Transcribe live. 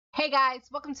Hey guys,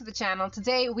 welcome to the channel.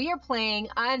 Today we are playing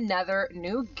another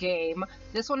new game.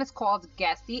 This one is called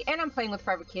Guesty, and I'm playing with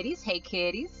Forever Kitties. Hey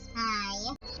kitties.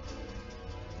 Hi.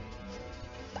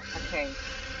 Okay.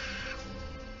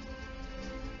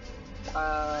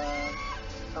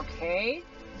 Okay.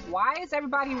 Why is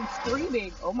everybody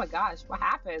screaming? Oh my gosh, what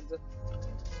happened?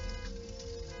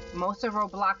 Most of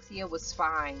Robloxia was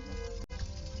fine.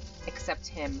 Except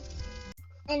him.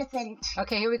 Innocent.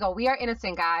 Okay, here we go. We are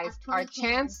innocent, guys. Our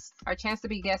 20 chance to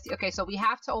be guesty. Okay, so we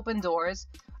have to open doors.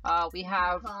 We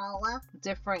have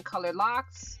different color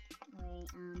locks. Wait,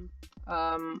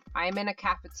 I'm in a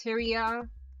cafeteria,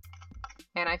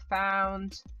 and I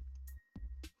found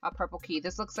a purple key.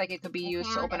 This looks like it could be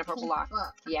used to open a purple lock.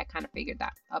 Book. Yeah, kind of figured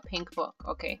that. A pink book.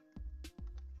 Okay.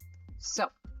 So,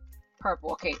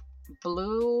 purple. Okay,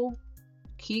 blue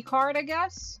key card, I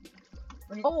guess.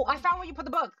 Oh, I found where you put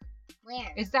the book.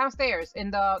 Where? It's downstairs in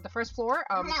the first floor.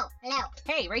 Hello.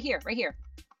 Hey, right here.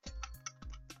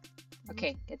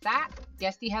 Okay, get that.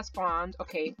 Guesty has spawned.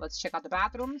 Okay, let's check out the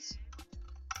bathrooms.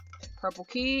 Purple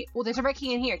key. Oh, there's a red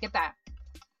key in here. Get that.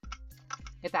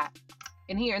 Get that.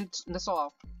 In here, in the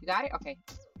stall. You got it? Okay.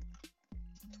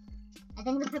 I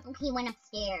think the purple key went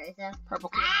upstairs. Purple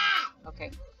key. Ah!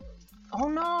 Okay. Oh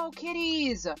no,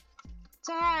 kitties!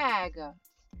 Tag!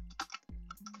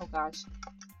 Oh gosh.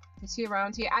 Is he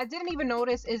around here? I didn't even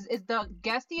notice. Is the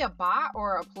Guesty a bot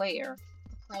or a player?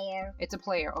 The player. It's a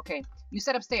player. Okay. You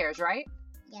said upstairs, right?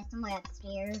 Yeah, somewhere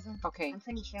upstairs. Okay. I'm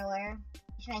pretty sure. I'm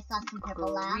sure I saw some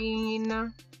purple locks.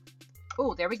 Green.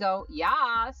 Oh, there we go.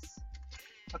 Yes.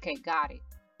 Okay, got it.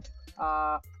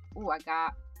 Oh, I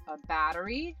got a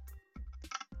battery.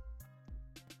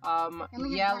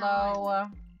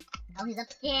 Yellow. Oh, he's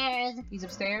upstairs. He's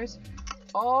upstairs.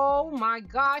 Oh my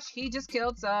gosh, he just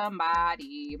killed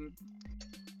somebody.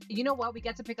 You know what? We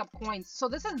get to pick up coins. So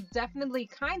this is definitely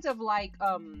kind of like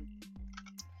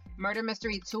Murder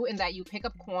Mystery 2 in that you pick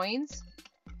up coins.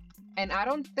 And I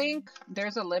don't think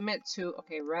there's a limit to...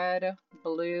 Okay, red,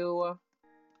 blue. Oh,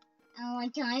 I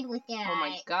died with that. Oh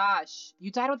my gosh.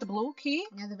 You died with the blue key?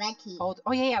 No, the red key. Oh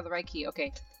yeah, the red key.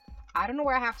 Okay. I don't know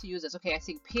where I have to use this. Okay, I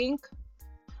see pink.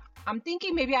 I'm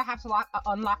thinking maybe I have to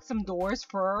unlock some doors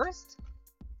first.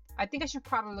 I think I should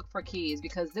probably look for keys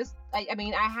because this, I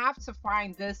mean, I have to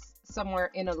find this somewhere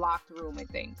in a locked room, I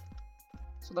think.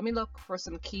 So let me look for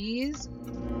some keys.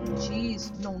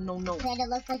 Jeez, no. But it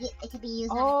looks like it could be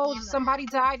used on the camera. Somebody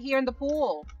died here in the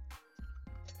pool.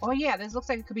 Oh yeah, this looks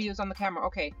like it could be used on the camera.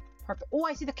 Okay, perfect. Oh,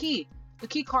 I see the key. The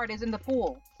key card is in the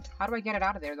pool. How do I get it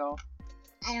out of there though?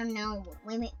 I don't know.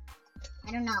 Wait a minute.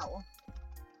 I don't know.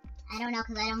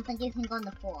 Because I don't think you can go in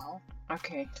the pool.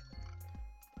 Okay.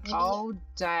 Maybe Oh,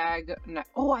 dag. No.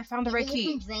 Oh, I found the red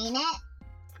key. You can drain it.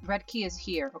 Red key is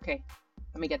here. Okay.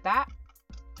 Let me get that.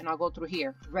 And I'll go through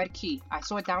here. Red key. I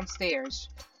saw it downstairs.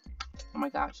 Oh my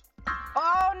gosh.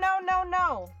 Oh, no.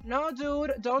 No,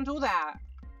 dude. Don't do that.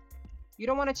 You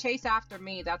don't want to chase after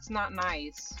me. That's not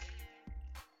nice.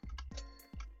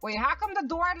 Wait, how come the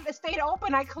door stayed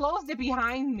open? I closed it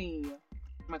behind me.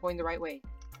 Am I going the right way?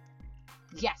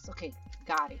 Yes. Okay.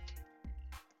 Got it.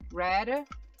 Red.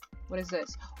 What is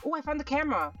this? Oh, I found the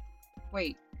camera.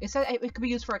 Wait, it said it could be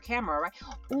used for a camera, right?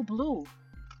 Oh, blue.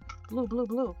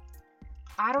 Blue.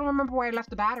 I don't remember where I left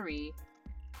the battery.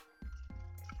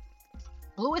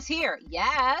 Blue is here.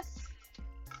 Yes.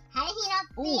 How did he not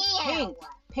see you?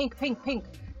 Pink.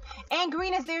 And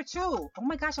green is there too. Oh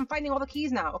my gosh, I'm finding all the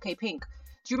keys now. Okay, pink.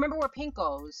 Do you remember where pink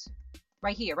goes?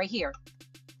 Right here.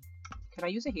 Can I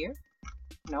use it here?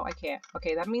 No, I can't.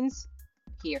 Okay, that means...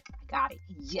 Here, I got it.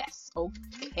 Yes.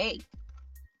 Okay.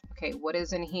 Okay, what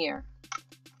is in here?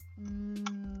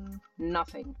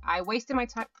 Nothing. I wasted my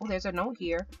time. Oh, there's a note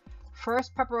here.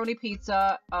 First pepperoni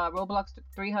pizza, Roblox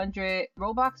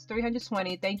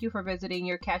 320. Thank you for visiting.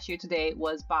 Your cashier today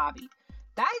was Bobby.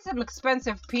 That is an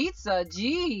expensive pizza.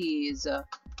 Jeez.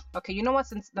 Okay, you know what?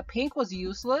 Since the pink was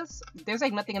useless, there's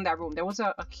like nothing in that room. There was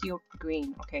a cute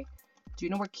green. Okay. Do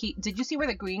you know where Did you see where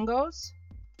the green goes?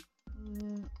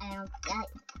 I don't.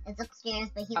 It's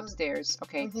upstairs, but upstairs.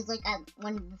 Okay. He's like at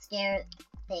one of the stair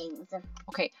things.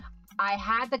 Okay. I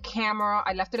had the camera.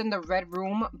 I left it in the red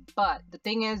room, but the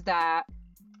thing is that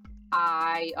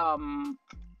I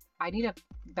need a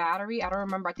battery. I don't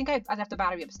remember. I think I left the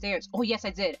battery upstairs. Oh yes, I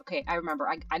did. Okay, I remember.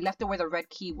 I left it where the red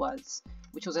key was,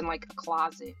 which was in like a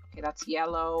closet. Okay, that's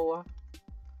yellow.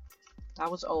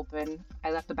 That was open. I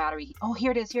left the battery. Oh,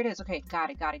 here it is. Okay, got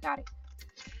it.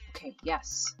 Okay,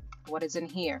 yes. What is in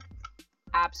here?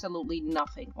 Absolutely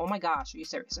nothing. Oh my gosh, are you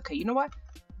serious? Okay, you know what?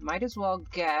 Might as well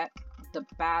get the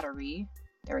battery.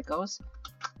 There it goes.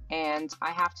 And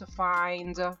I have to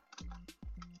find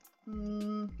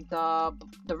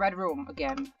The red room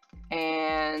again.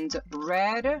 And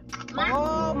red.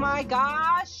 Oh my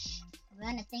gosh. I'm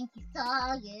gonna think he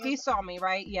saw you. He saw me,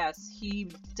 right? Yes,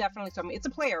 he definitely saw me. It's a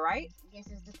player, right? This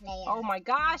is the player. Oh my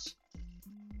gosh.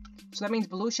 So that means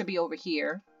blue should be over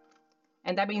here.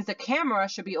 And that means the camera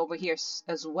should be over here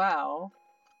as well.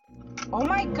 Oh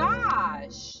my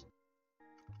gosh.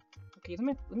 Okay,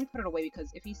 let me put it away, because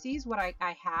if he sees what I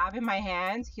have in my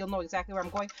hands, he'll know exactly where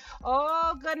I'm going.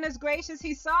 Oh, goodness gracious,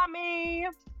 he saw me.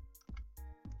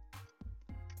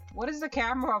 What is the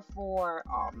camera for?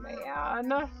 Oh,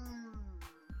 man.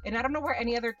 And I don't know where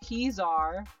any other keys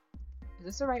are. Is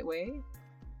this the right way?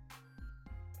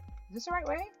 Is this the right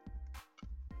way?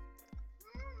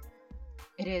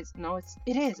 It is. No,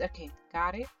 it is. Okay,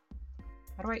 got it.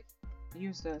 How do I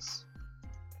use this?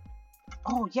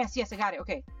 Oh, yes, I got it.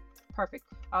 Okay, perfect.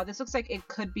 This looks like it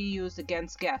could be used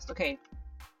against guests. Okay.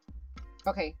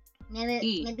 Okay.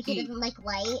 Maybe he doesn't like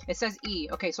white. It says E.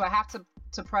 Okay, so I have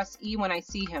to press E when I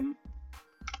see him.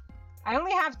 I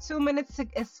only have 2 minutes to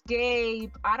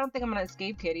escape. I don't think I'm gonna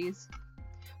escape, kitties.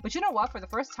 But you know what? For the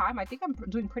first time, I think I'm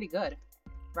doing pretty good.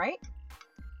 Right?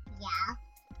 Yeah.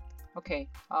 Okay.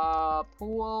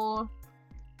 Pool.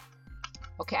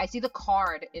 Okay, I see the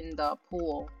card in the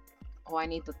pool. Oh, I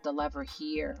need the lever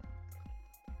here.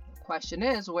 The question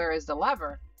is, where is the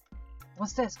lever?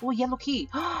 What's this? Oh, yellow key.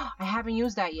 I haven't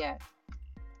used that yet.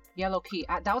 Yellow key.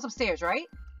 That was upstairs, right?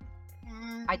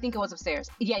 I think it was upstairs.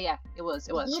 Yeah, it was.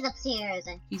 He's upstairs.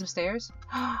 He's upstairs?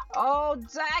 Oh,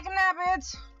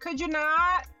 dagnabbit! Could you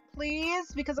not?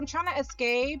 Please? Because I'm trying to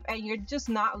escape and you're just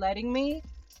not letting me.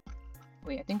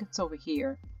 Wait, I think it's over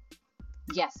here.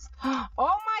 Yes. Oh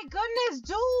my goodness,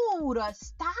 dude!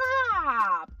 Stop!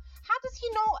 How does he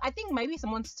know? I think maybe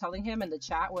someone's telling him in the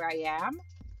chat where I am.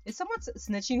 Is someone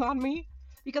snitching on me?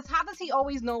 Because how does he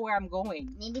always know where I'm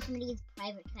going? Maybe somebody is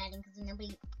private chatting because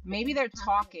nobody... Maybe they're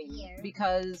talking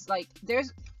because, like,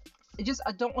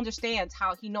 I don't understand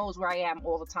how he knows where I am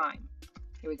all the time.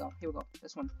 Here we go.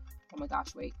 This one. Oh my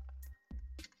gosh, wait.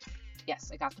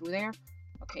 Yes, I got through there.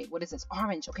 Okay, what is this?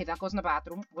 Orange. Okay, that goes in the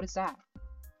bathroom. What is that?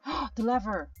 The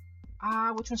lever.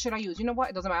 Which one should I use? You know what?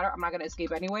 It doesn't matter. I'm not gonna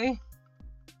escape anyway.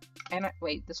 And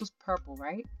wait, this was purple,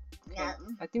 right? Okay. Yeah.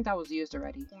 I think that was used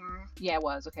already. Yeah. Yeah, it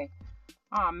was. Okay.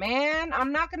 Aw, man.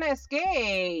 I'm not gonna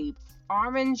escape.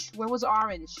 Orange. Where was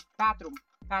orange? Bathroom.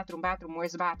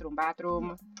 Where's the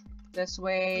bathroom? This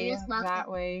way. That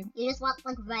way. You just walked,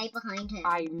 like, right behind him.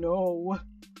 I know.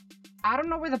 I don't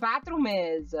know where the bathroom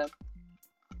is.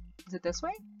 Is it this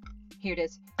way? Here it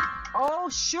is. Oh,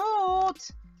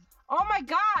 shoot. Oh my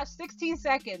gosh. 16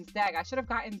 seconds. Dag, I should have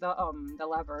gotten the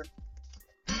lever.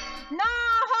 No!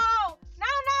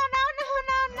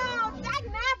 No! Dag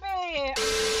nabbit!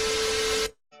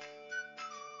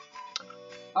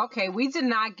 Okay, we did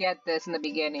not get this in the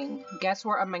beginning. Guess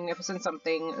what? A magnificent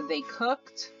something. They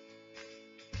cooked.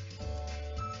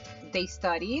 They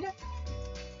studied.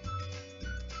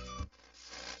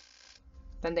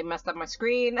 Then they messed up my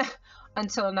screen.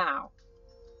 Until now.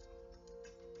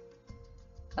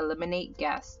 Eliminate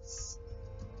guests.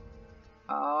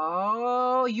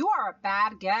 Oh, you are a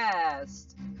bad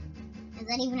guest. Is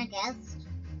that even a guest?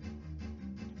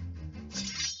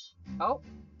 Oh.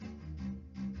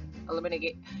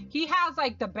 Eliminate. He has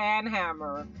like the band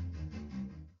hammer.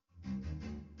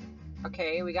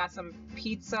 Okay, we got some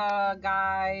pizza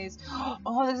guys.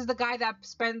 Oh, this is the guy that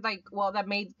spent like, well, that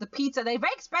made the pizza. They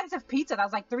very expensive pizza. That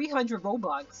was like 300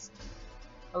 Robux.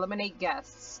 Eliminate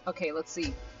guests. Okay, let's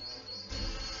see.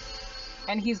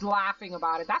 And he's laughing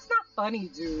about it. That's not funny,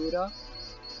 dude.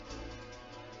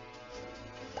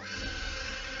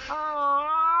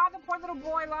 Aww, the poor little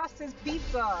boy lost his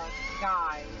pizza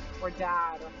guy or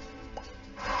dad.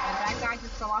 And that guy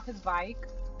just fell off his bike.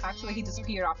 Actually, he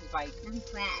disappeared off his bike. And he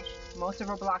crashed. Most of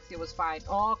Roblox was fine.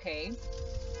 Oh, okay.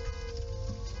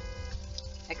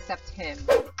 Except him.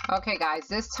 Okay, guys.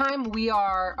 This time we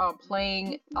are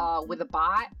playing with a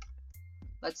bot.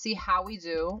 Let's see how we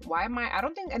do. Why am I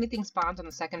don't think anything spawns on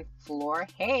the second floor.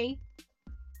 Hey.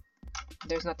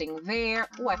 There's nothing there.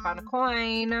 Oh, I found a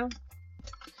coin.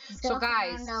 So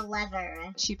guys, found a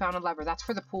lever. She found a lever. That's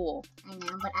for the pool. I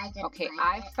know, but I didn't. Okay,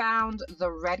 I found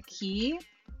the red key.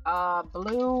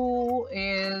 Blue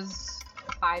is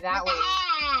by that way.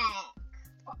 Heck?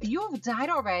 You've died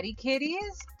already,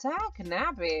 kitties?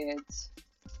 Dagnabbit.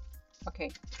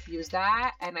 Okay, use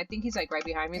that, and I think he's like right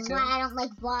behind me too. That's why I don't like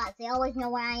bots. They always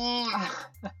know where I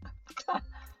am.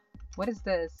 What is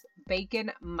this?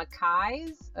 Bacon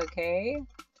Mackay's? Okay.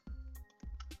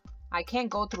 I can't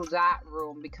go through that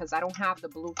room because I don't have the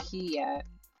blue key yet.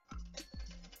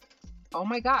 Oh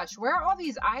my gosh, where are all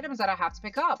these items that I have to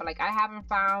pick up? Like, I haven't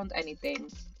found anything.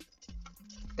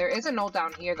 There is a note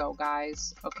down here though,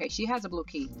 guys. Okay, she has a blue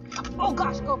key. Oh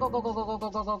gosh, go, go, go, go, go, go, go,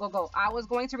 go, go, go, go. I was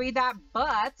going to read that,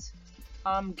 but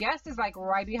Guest is like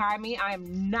right behind me. I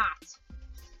am not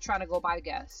trying to go by the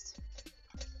Guest.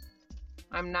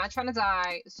 I'm not trying to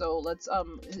die, so let's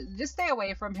just stay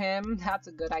away from him. That's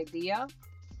a good idea.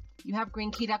 You have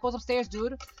green key. That goes upstairs,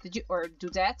 dude. Did you, or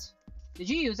dudette? Did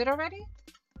you use it already?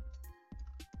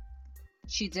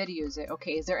 She did use it.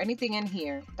 Okay, is there anything in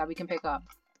here that we can pick up?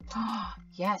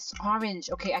 Yes, orange.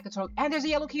 Okay, I could totally... And there's a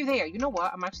yellow key there. You know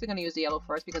what? I'm actually going to use the yellow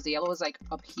first because the yellow is like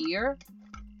up here.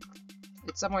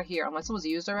 It's somewhere here. Unless it was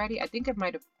used already. I think it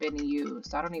might have been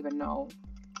used. I don't even know.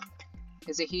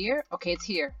 Is it here? Okay, it's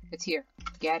here. It's here.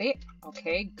 Get it?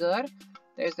 Okay, good.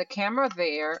 There's the camera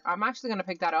there. I'm actually going to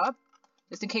pick that up.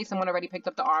 Just in case someone already picked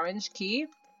up the orange key.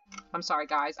 I'm sorry,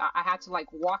 guys. I had to,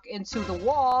 like, walk into the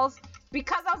walls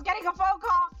because I was getting a phone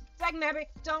call. Nebby,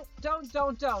 don't.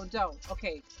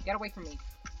 Okay, get away from me.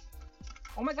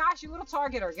 Oh my gosh, you little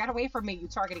targeter. Get away from me, you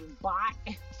targeting bot.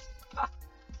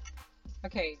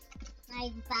 Okay. Not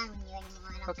even following you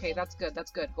anymore. Okay, that's good, that's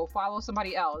good. Go follow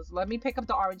somebody else. Let me pick up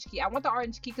the orange key. I want the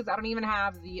orange key because I don't even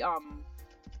have the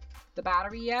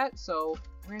battery yet. So,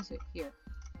 where is it? Here.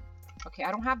 Okay,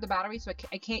 I don't have the battery, so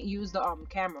I can't use the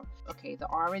camera. Okay, the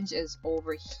orange is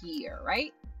over here,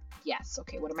 right? Yes.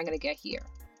 Okay, what am I gonna get here?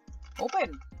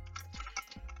 Open.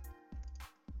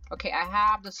 Okay, I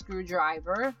have the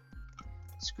screwdriver.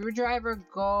 Screwdriver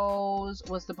goes...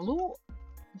 Was the blue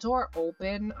door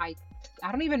open? I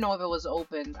don't even know if it was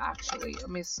opened, actually. Let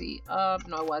me see. No,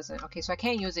 it wasn't. Okay, so I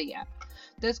can't use it yet.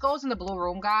 This goes in the blue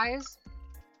room, guys.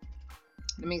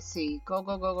 Let me see. Go,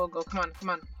 go, go, go, go. Come on, come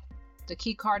on. The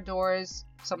key card doors,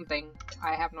 something.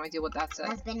 I have no idea what that says.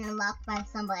 Has been unlocked by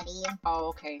somebody. Oh,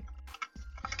 okay.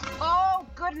 Oh,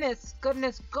 goodness.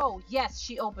 Goodness, go. Yes,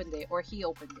 she opened it. Or he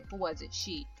opened it. Who was it?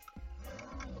 She.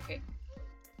 Okay.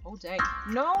 Oh, dang.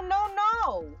 No, no,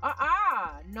 no.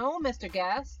 No, Mr.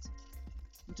 Guest.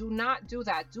 Do not do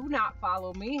that. Do not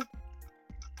follow me.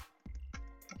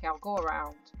 Okay, I'll go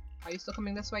around. Are you still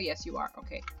coming this way? Yes, you are.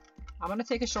 Okay. I'm gonna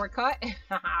take a shortcut.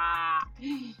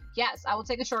 Yes, I will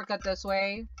take a shortcut this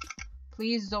way.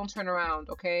 Please don't turn around,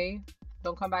 okay?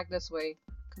 Don't come back this way,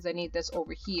 because I need this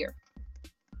over here.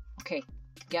 Okay,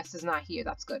 Guest is not here.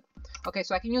 That's good. Okay,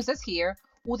 so I can use this here.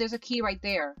 Oh, there's a key right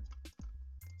there.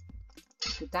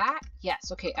 Did that?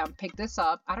 Yes, okay, pick this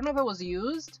up. I don't know if it was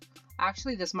used.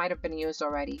 Actually, this might have been used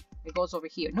already. It goes over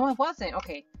here. No, it wasn't.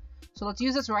 Okay, so let's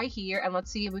use this right here, and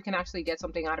let's see if we can actually get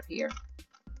something out of here.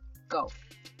 Go.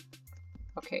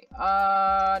 Okay,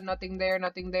 nothing there,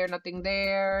 nothing there, nothing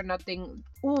there, nothing.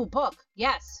 Ooh, book.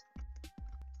 Yes.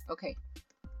 Okay.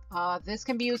 This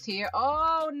can be used here.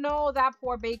 Oh, no, that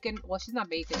poor bacon. Well, she's not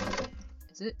bacon.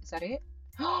 Is that it?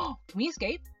 Can we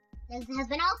escape? This has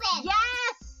been opened.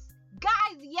 Yes!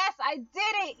 Guys, yes, I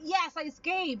did it. Yes, I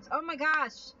escaped. Oh my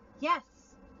gosh. Yes.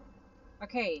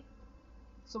 Okay.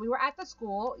 So we were at the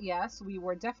school. Yes, we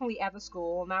were definitely at the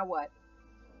school. Now what?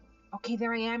 Okay,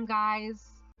 there I am, guys.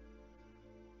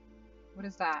 What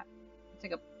is that?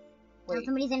 Take a... Wait,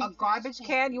 somebody's in a garbage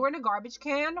can? You were in a garbage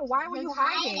can? Why were you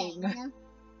hiding?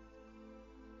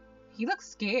 He looks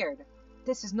scared.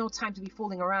 This is no time to be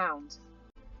fooling around.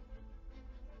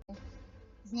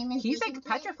 His name is He's like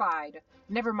petrified.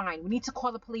 Never mind. We need to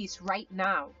call the police right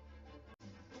now.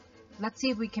 Let's see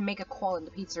if we can make a call in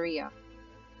the pizzeria.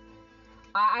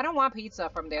 I don't want pizza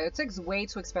from there. It's like way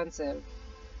too expensive.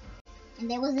 And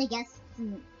there was a guest.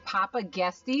 Papa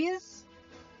Guesties?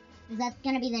 Is that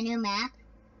gonna be the new map?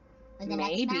 Or the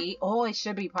Maybe. Next map? Oh, it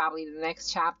should be probably the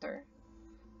next chapter.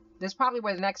 This is probably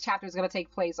where the next chapter is gonna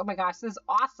take place. Oh my gosh, this is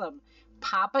awesome.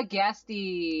 Papa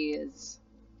Guesties.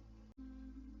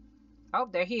 Oh,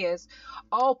 there he is.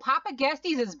 Oh, Papa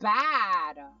Guesties is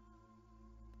bad.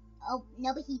 Oh,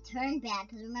 no, but he turned bad,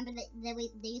 because remember that they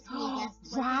used to be a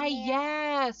guest. Right,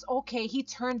 yes. Okay, he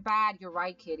turned bad. You're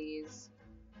right, kiddies.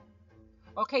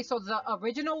 Okay, so the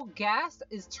original guest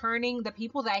is turning the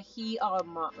people that he,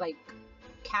 like,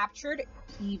 captured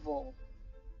evil.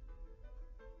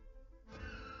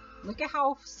 Look at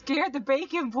how scared the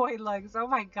bacon boy looks. Oh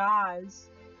my gosh.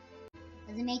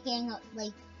 Is he making,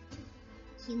 like,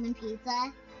 human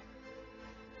pizza?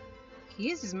 He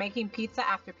is just making pizza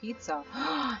after pizza.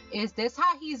 Is this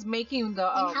how he's making the,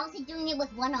 and how's he doing it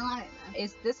with one arm?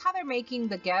 Is this how they're making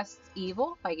the guests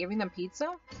evil? By giving them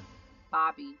pizza?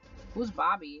 Bobby. Who's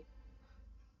Bobby?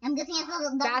 I'm guessing it's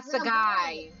That's the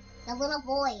guy. Boy. The little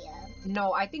boy.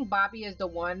 No, I think Bobby is the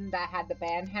one that had the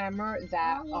band hammer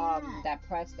that Oh, yeah. that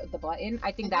pressed the button.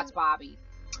 I think that's Bobby.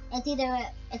 It's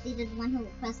either the one who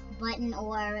pressed the button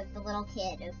or the little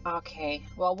kid. Okay,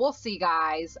 well, we'll see,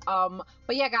 guys.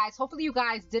 But yeah, guys, hopefully you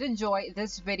guys did enjoy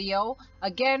this video.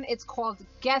 Again, it's called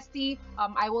Guesty.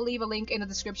 I will leave a link in the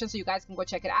description so you guys can go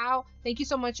check it out. Thank you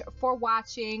so much for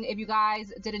watching. If you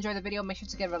guys did enjoy the video, make sure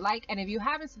to give it a like. And if you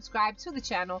haven't subscribed to the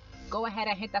channel, go ahead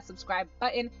and hit that subscribe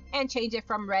button and change it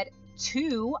from red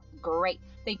to gray.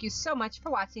 Thank you so much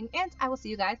for watching, and I will see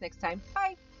you guys next time.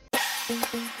 Bye!